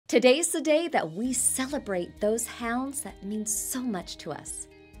Today's the day that we celebrate those hounds that mean so much to us.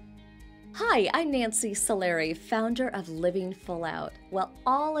 Hi, I'm Nancy Solari, founder of Living Full Out. Well,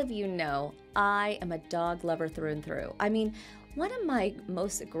 all of you know I am a dog lover through and through. I mean, one of my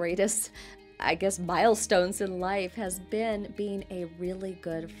most greatest, milestones in life has been being a really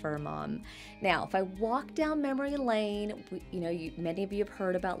good fur mom. Now, if I walk down memory lane, many of you have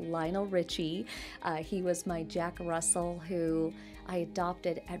heard about Lionel Richie. He was my Jack Russell who I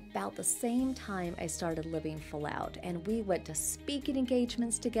adopted at about the same time I started Living Full Out. And we went to speaking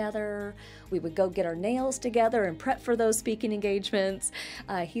engagements together. We would go get our nails together and prep for those speaking engagements.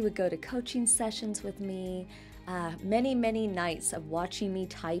 He would go to coaching sessions with me. Many nights of watching me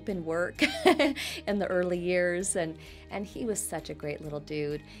type and work in the early years, and he was such a great little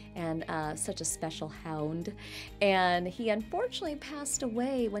dude and such a special hound. And he unfortunately passed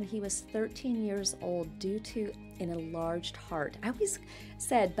away when he was 13 years old due to an enlarged heart. I always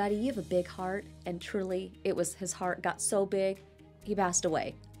said, buddy, you have a big heart, and truly it was, his heart got so big he passed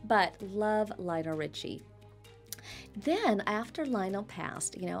away. But love Lionel Richie. Then after Lionel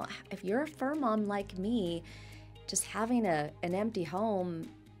passed, if you're a fur mom like me, just having an empty home,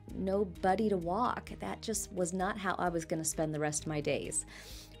 nobody to walk, that just was not how I was going to spend the rest of my days.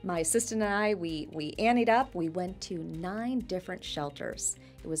 My assistant and I, we anteed up. We went to 9 different shelters.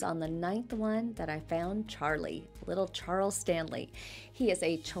 It was on the 9th one that I found Charlie, little Charles Stanley. He is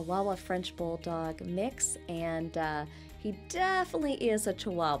a Chihuahua French Bulldog mix, and he definitely is a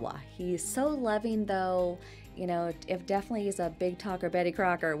Chihuahua. He's so loving though. If definitely he's a big talker Betty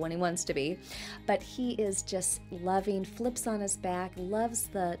Crocker when he wants to be, but he is just loving, flips on his back, loves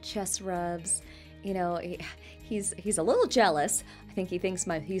the chest rubs. He's a little jealous. I think he thinks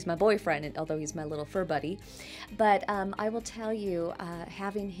he's my boyfriend, although he's my little fur buddy. But I will tell you,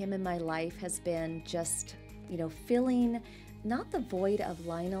 having him in my life has been just, filling not the void of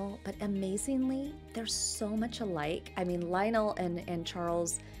Lionel, but amazingly, they're so much alike. I mean, Lionel and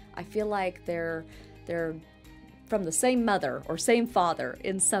Charles, I feel like they're from the same mother or same father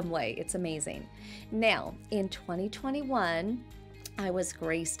in some way. It's amazing. Now, in 2021, I was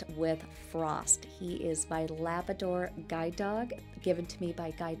graced with Frost. He is my Labrador guide dog, given to me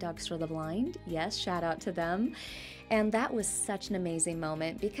by Guide Dogs for the Blind. Yes, shout out to them. And that was such an amazing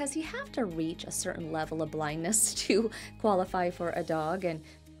moment because you have to reach a certain level of blindness to qualify for a dog. And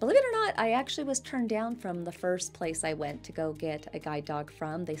believe it or not, I actually was turned down from the first place I went to go get a guide dog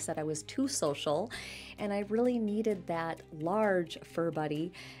from. They said I was too social, and I really needed that large fur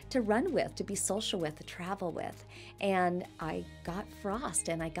buddy to run with, to be social with, to travel with. And I got Frost,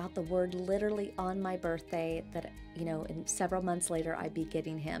 and I got the word literally on my birthday that, and several months later I'd be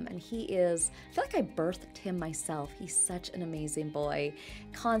getting him. And he is, I feel like I birthed him myself. He's such an amazing boy,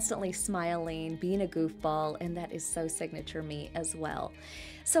 constantly smiling, being a goofball, and that is so signature me as well.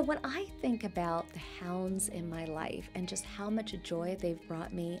 So when I think about the hounds in my life and just how much joy they've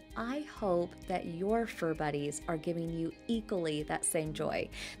brought me, I hope that your fur buddies are giving you equally that same joy.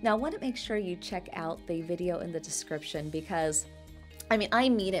 Now, I want to make sure you check out the video in the description because, I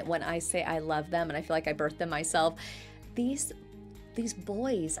mean it when I say I love them and I feel like I birthed them myself. These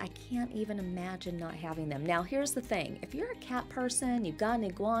boys, I can't even imagine not having them. Now, here's the thing. If you're a cat person, you've got an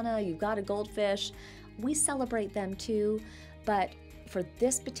iguana, you've got a goldfish, we celebrate them too, but for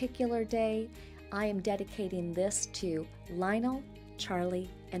this particular day, I am dedicating this to Lionel, Charlie,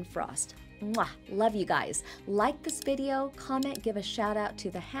 and Frost. Mwah! Love you guys. Like this video, comment, give a shout out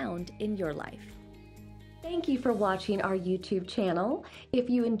to the hound in your life. Thank you for watching our YouTube channel.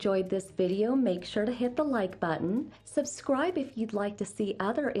 If you enjoyed this video, make sure to hit the like button. Subscribe if you'd like to see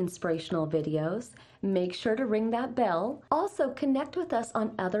other inspirational videos. Make sure to ring that bell. Also, connect with us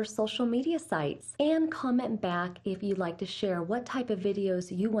on other social media sites. And comment back if you'd like to share what type of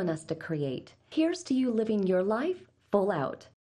videos you want us to create. Here's to you living your life full out.